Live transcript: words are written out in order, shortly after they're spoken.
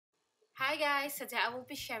Hi guys! Today I will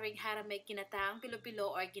be sharing how to make ginataang bilo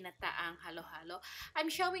bilo or ginataang halo-halo.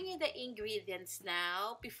 I'm showing you the ingredients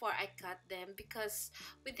now before I cut them because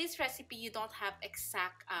with this recipe you don't have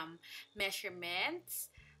exact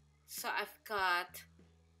measurements. So I've got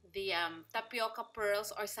the tapioca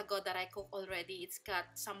pearls or sago that I cook already. It's got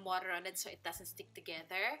some water on it so it doesn't stick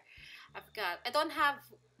together. I don't have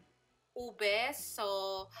ube,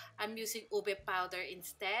 so I'm using ube powder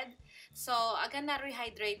instead. So I'm gonna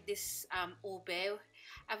rehydrate this ube.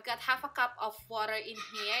 I've got half a cup of water in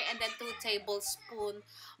here and then 2 tablespoons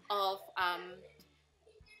of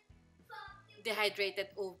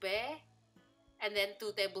dehydrated ube and then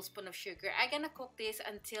 2 tablespoons of sugar. I'm gonna cook this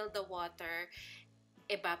until the water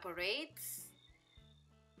evaporates.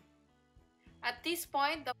 At this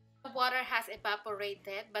point, the water has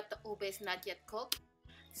evaporated but the ube is not yet cooked.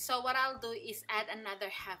 So what I'll do is add another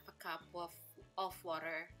half a cup of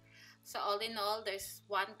water. So all in all, there's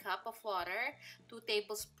 1 cup of water, 2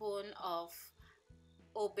 tablespoons of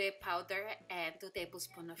ube powder, and 2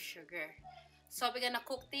 tablespoons of sugar. So we're gonna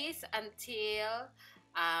cook this until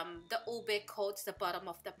the ube coats the bottom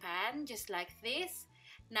of the pan, just like this.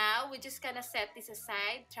 Now we're just gonna set this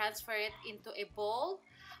aside, transfer it into a bowl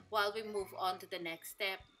while we move on to the next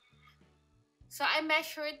step. So I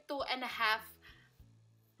measured 2.5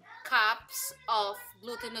 cups of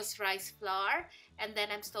glutinous rice flour, and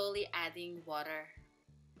then I'm slowly adding water.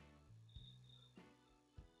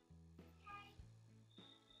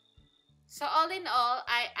 So all in all,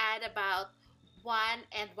 I add about 1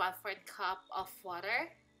 1/4 cup of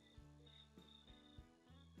water.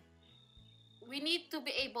 We need to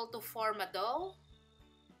be able to form a dough.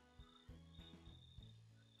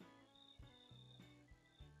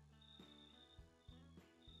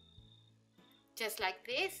 Just like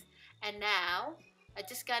this. And now I'm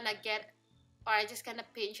just gonna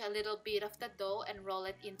pinch a little bit of the dough and roll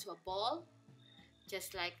it into a ball,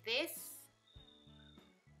 just like this.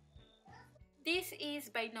 This is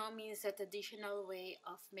by no means a traditional way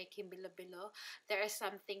of making bilo bilo. There are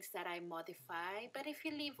some things that I modify, but if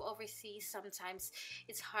you live overseas, sometimes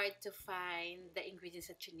it's hard to find the ingredients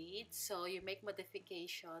that you need, so you make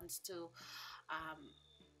modifications to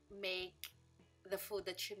make the food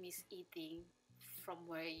that you miss eating from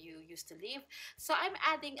where you used to live. So I'm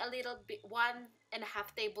adding a little bit,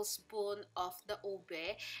 1.5 tablespoon of the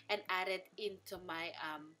ube, and add it into my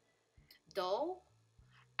dough.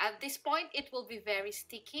 At this point, it will be very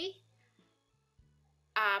sticky.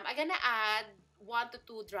 I'm gonna add 1 to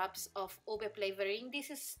 2 drops of ube flavoring.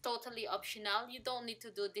 This is totally optional. You don't need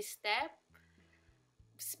to do this step.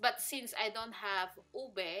 But since I don't have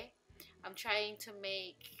ube, I'm trying to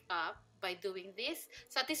make up by doing this.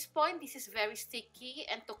 So at this point, this is very sticky,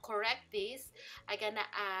 and to correct this, I'm gonna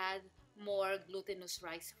add more glutinous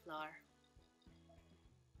rice flour.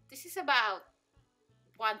 This is about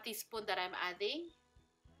 1 teaspoon that I'm adding.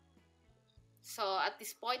 So at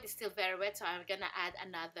this point, it's still very wet, so I'm gonna add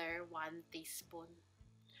another 1 teaspoon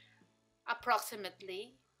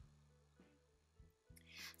approximately.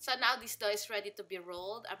 So now this dough is ready to be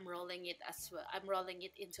rolled. I'm rolling it as well. I'm rolling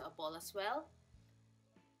it into a ball as well.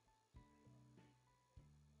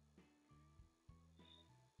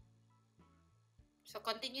 So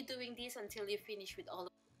continue doing this until you finish with all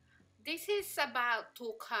of it. This is about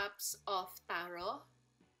 2 cups of taro.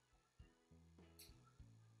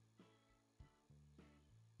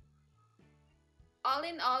 All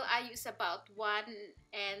in all, I use about 1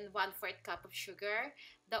 1/4 cup of sugar.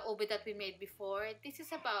 The ube that we made before, this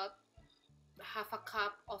is about half a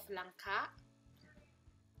cup of langka.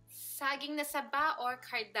 Saging na saba or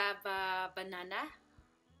cardava banana.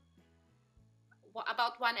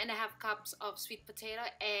 About 1.5 cups of sweet potato,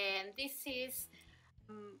 and this is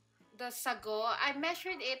the sago. I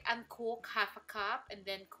measured it uncooked, half a cup, and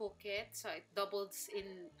then cook it so it doubles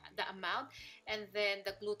in the amount. And then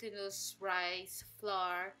the glutinous rice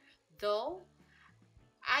flour dough.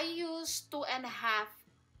 I use 2.5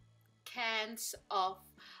 cans of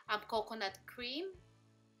coconut cream,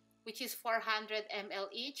 which is 400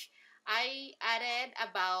 ml each. I added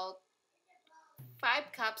about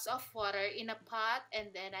 5 cups of water in a pot,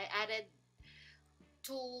 and then I added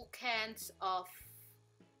 2 cans of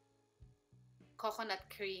coconut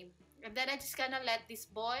cream, and then I'm just gonna let this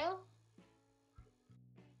boil.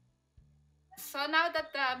 So now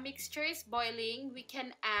that the mixture is boiling, we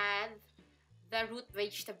can add the root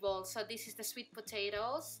vegetables. So this is the sweet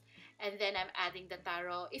potatoes, and then I'm adding the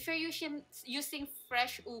taro. If you're using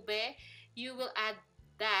fresh ube, you will add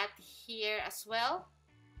that here as well.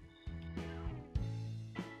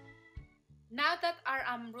 Now that our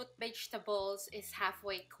root vegetables is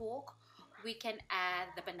halfway cooked, we can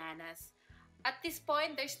add the bananas. At this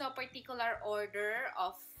point, there's no particular order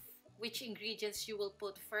of which ingredients you will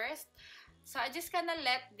put first. So I just gonna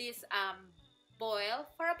let this boil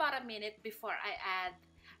for about a minute before I add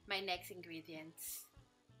my next ingredients.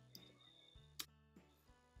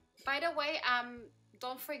 By the way,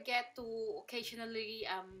 don't forget to occasionally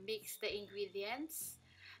mix the ingredients.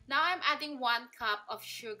 Now I'm adding 1 cup of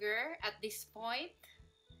sugar at this point.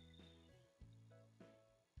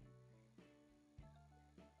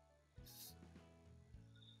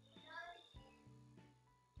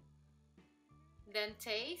 Then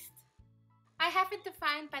taste. I happen to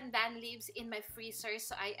find pandan leaves in my freezer,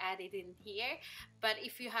 so I added in here. But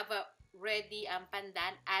if you have a ready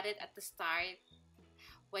pandan, add it at the start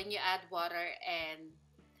when you add water and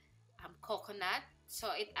coconut,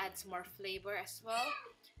 so it adds more flavor as well.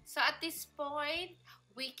 So at this point,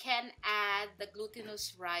 we can add the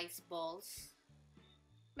glutinous rice balls.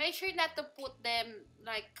 Make sure not to put them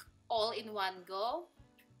like all in one go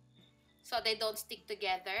so they don't stick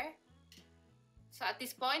together. So at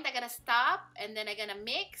this point, I'm gonna stop and then I'm gonna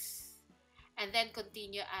mix and then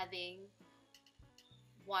continue adding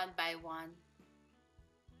one by one.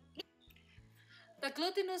 The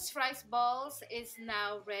glutinous rice balls is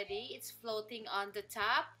now ready. It's floating on the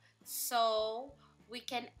top. So we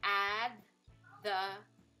can add the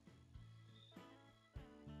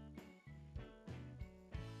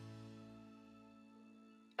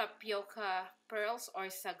tapioca pearls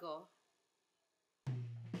or sago.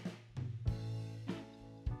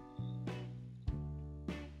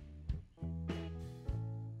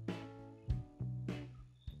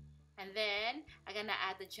 And then I'm gonna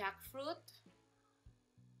add the jackfruit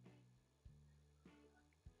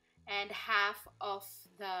and half of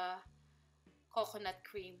the coconut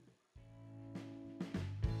cream.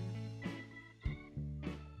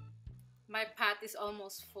 My pot is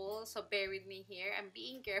almost full, so bear with me here. I'm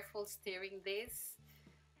being careful stirring this.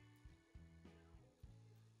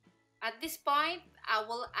 At this point, I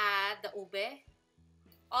will add the ube,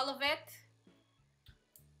 all of it.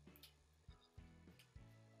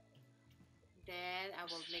 Then I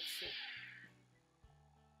will mix it.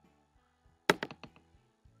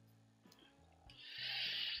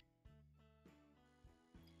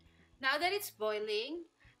 Now that it's boiling,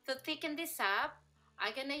 to thicken this up,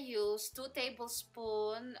 I'm gonna use 2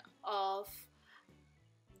 tablespoons of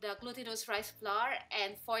the glutinous rice flour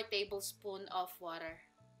and 4 tablespoons of water.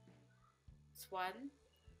 It's 1,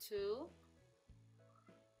 2,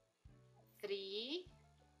 3,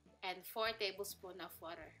 and 4 tablespoons of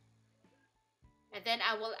water. And then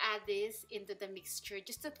I will add this into the mixture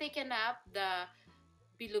just to thicken up the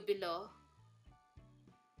bilo bilo.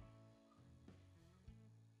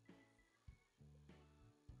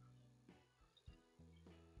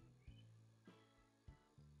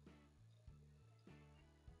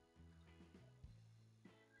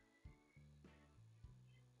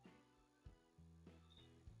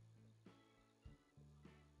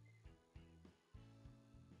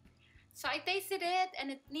 So I tasted it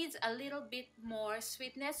and it needs a little bit more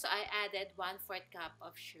sweetness, so I added 1/4 cup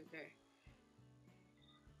of sugar.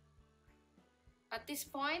 At this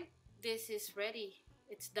point, this is ready.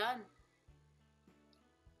 It's done.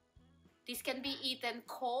 This can be eaten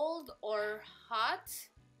cold or hot.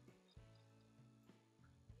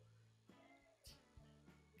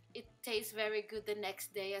 It tastes very good the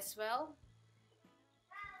next day as well.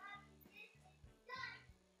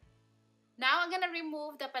 Now I'm gonna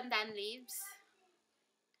remove the pandan leaves.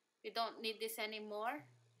 We don't need this anymore.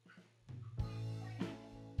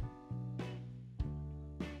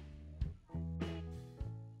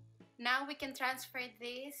 Now we can transfer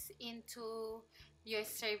this into your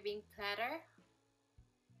serving platter.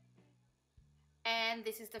 And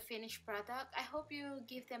this is the finished product. I hope you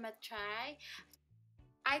give them a try.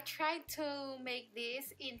 I tried to make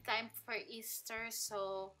this in time for Easter,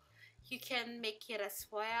 so you can make it as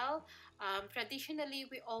well. Traditionally,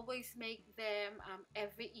 we always make them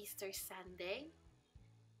every Easter Sunday.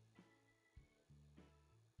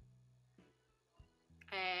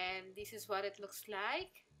 And this is what it looks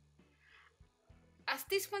like. As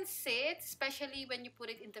this one sits, especially when you put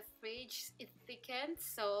it in the fridge, it thickens.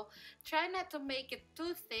 So try not to make it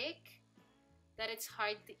too thick that it's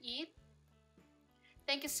hard to eat.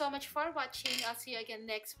 Thank you so much for watching. I'll see you again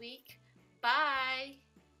next week. Bye!